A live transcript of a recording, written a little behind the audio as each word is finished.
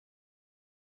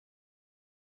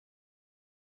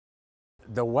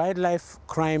The Wildlife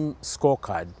Crime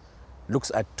Scorecard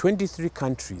looks at 23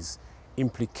 countries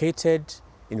implicated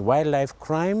in wildlife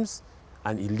crimes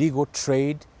and illegal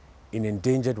trade in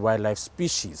endangered wildlife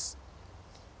species.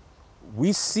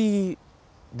 We see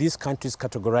these countries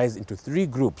categorized into three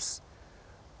groups: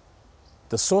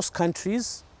 the source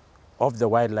countries of the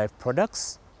wildlife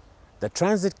products, the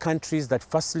transit countries that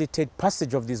facilitate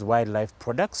passage of these wildlife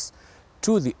products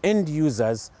to the end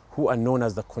users, who are known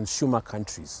as the consumer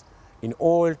countries. In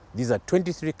all, these are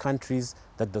 23 countries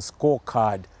that the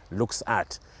scorecard looks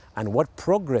at, and what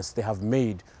progress they have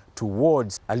made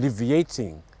towards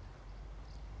alleviating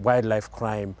wildlife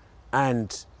crime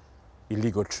and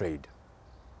illegal trade.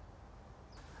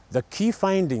 The key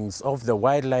findings of the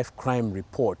Wildlife Crime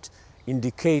Report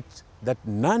indicate that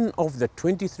none of the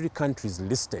 23 countries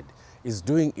listed is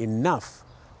doing enough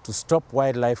to stop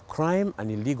wildlife crime and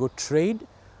illegal trade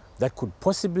that could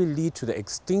possibly lead to the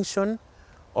extinction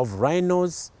of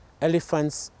rhinos,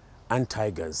 elephants, and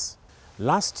tigers.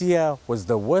 Last year was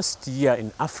the worst year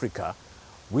in Africa,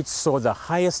 which saw the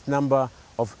highest number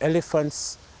of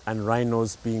elephants and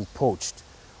rhinos being poached,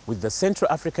 with the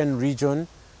Central African region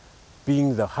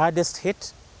being the hardest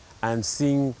hit and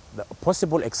seeing the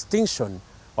possible extinction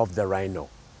of the rhino.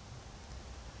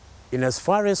 In as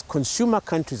far as consumer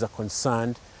countries are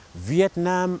concerned,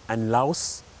 Vietnam and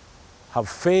Laos have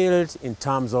failed in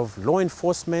terms of law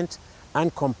enforcement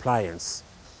and compliance.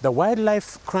 The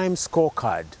Wildlife Crime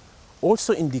Scorecard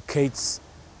also indicates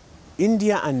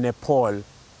India and Nepal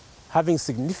having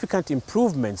significant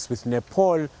improvements, with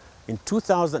Nepal in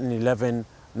 2011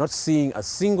 not seeing a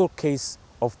single case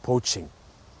of poaching.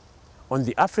 On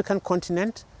the African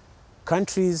continent,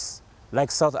 countries like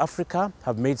South Africa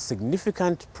have made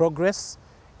significant progress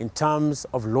in terms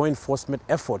of law enforcement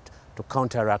effort to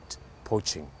counteract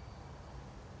poaching.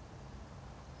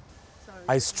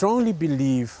 I strongly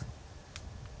believe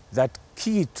that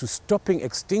key to stopping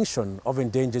extinction of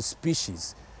endangered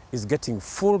species is getting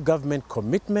full government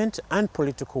commitment and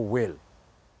political will.